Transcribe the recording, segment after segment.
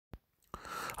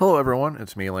Hello everyone,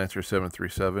 it's me,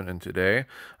 Lancer737, and today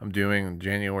I'm doing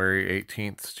January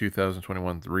 18th,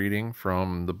 2021 reading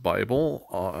from the Bible.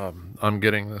 I'm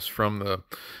getting this from the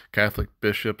Catholic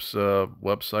Bishops'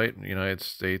 website, United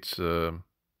States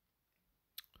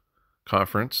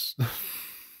Conference.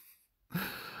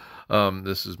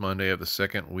 This is Monday of the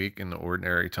second week in the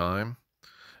Ordinary Time,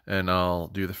 and I'll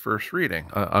do the first reading.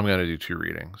 I'm going to do two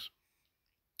readings.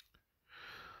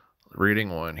 Reading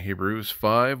 1, Hebrews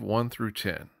 5, 1 through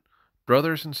 10.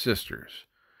 Brothers and sisters,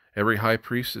 every high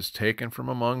priest is taken from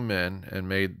among men and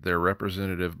made their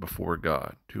representative before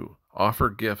God, to offer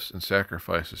gifts and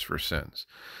sacrifices for sins.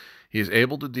 He is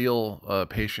able to deal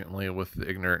patiently with the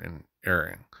ignorant and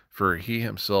erring, for he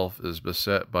himself is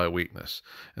beset by weakness,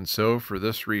 and so for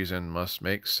this reason must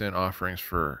make sin offerings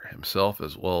for himself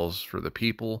as well as for the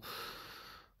people.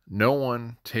 No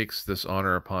one takes this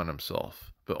honor upon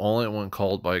himself, but only one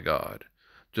called by God,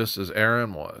 just as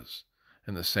Aaron was.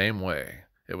 In the same way,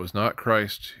 it was not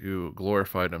Christ who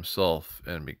glorified himself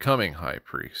in becoming high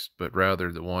priest, but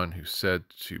rather the one who said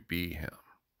to be him,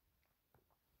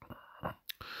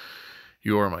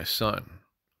 "You are my son.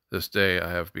 This day I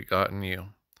have begotten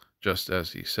you," just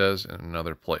as he says in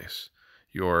another place,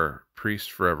 "You are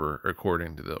priest forever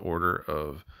according to the order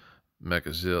of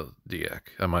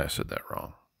Melchizedek." I might have said that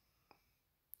wrong.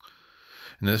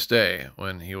 In this day,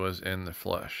 when he was in the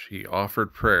flesh, he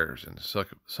offered prayers and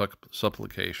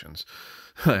supplications,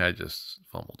 I just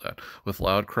fumbled that, with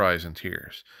loud cries and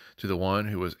tears, to the one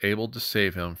who was able to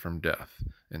save him from death,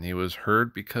 and he was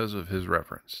heard because of his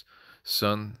reverence.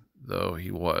 Son though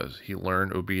he was, he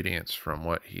learned obedience from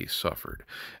what he suffered,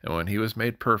 and when he was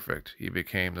made perfect, he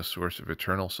became the source of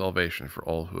eternal salvation for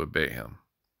all who obey him.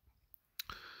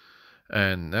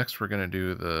 And next we're going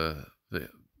to do the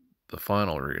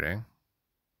final reading.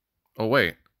 Oh,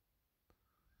 wait.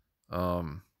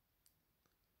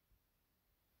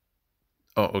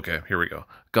 Okay, here we go.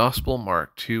 Gospel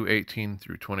Mark 2:18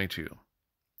 through 22.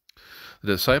 The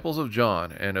disciples of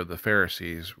John and of the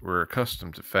Pharisees were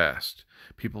accustomed to fast.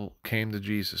 People came to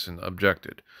Jesus and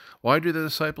objected, "Why do the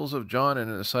disciples of John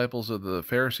and the disciples of the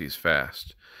Pharisees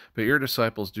fast, but your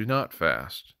disciples do not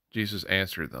fast?" Jesus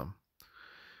answered them,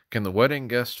 "Can the wedding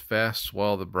guests fast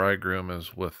while the bridegroom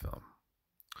is with them?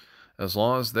 As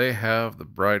long as they have the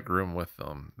bridegroom with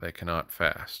them, they cannot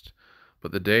fast.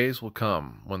 But the days will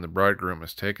come when the bridegroom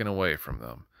is taken away from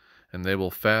them, and they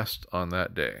will fast on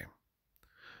that day.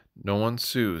 No one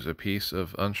sews a piece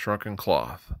of unshrunken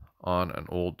cloth on an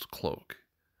old cloak.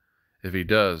 If he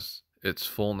does, its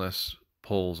fullness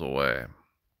pulls away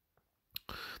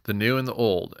the new and the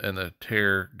old, and the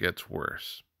tear gets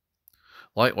worse.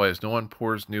 Likewise, no one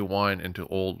pours new wine into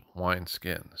old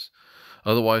wineskins.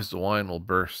 Otherwise the wine will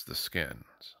burst the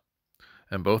skins,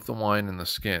 and both the wine and the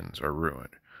skins are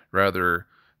ruined. Rather,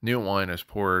 new wine is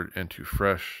poured into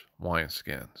fresh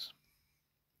wineskins."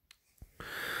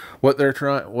 What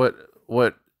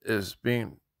is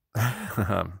being,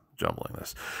 I'm jumbling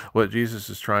this. What Jesus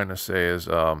is trying to say is,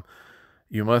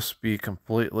 you must be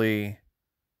completely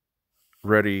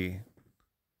ready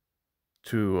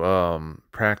to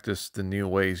practice the new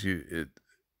ways.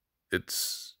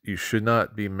 You should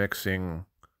not be mixing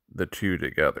the two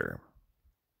together.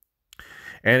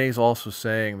 And he's also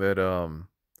saying that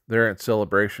they're in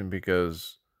celebration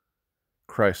because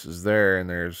Christ is there and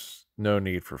there's no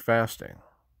need for fasting.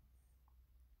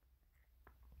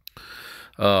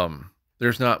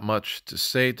 There's not much to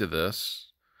say to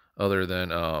this other than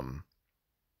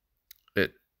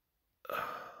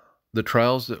the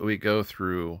trials that we go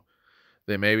through,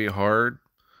 they may be hard,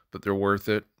 but they're worth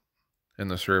it in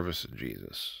the service of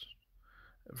Jesus,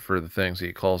 for the things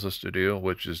he calls us to do,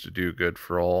 which is to do good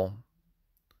for all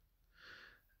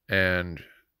and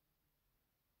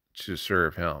to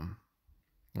serve him,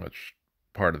 which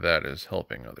part of that is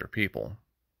helping other people.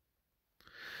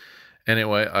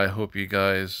 Anyway, I hope you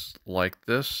guys like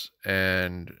this,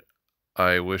 and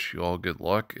I wish you all good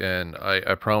luck, and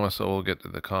I promise I will get to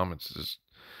the comments.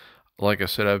 Like I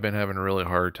said, I've been having a really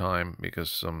hard time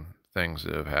because some things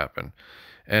that have happened.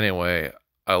 Anyway,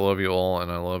 I love you all,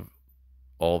 and I love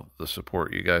all the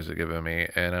support you guys have given me,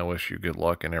 and I wish you good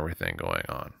luck in everything going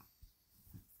on.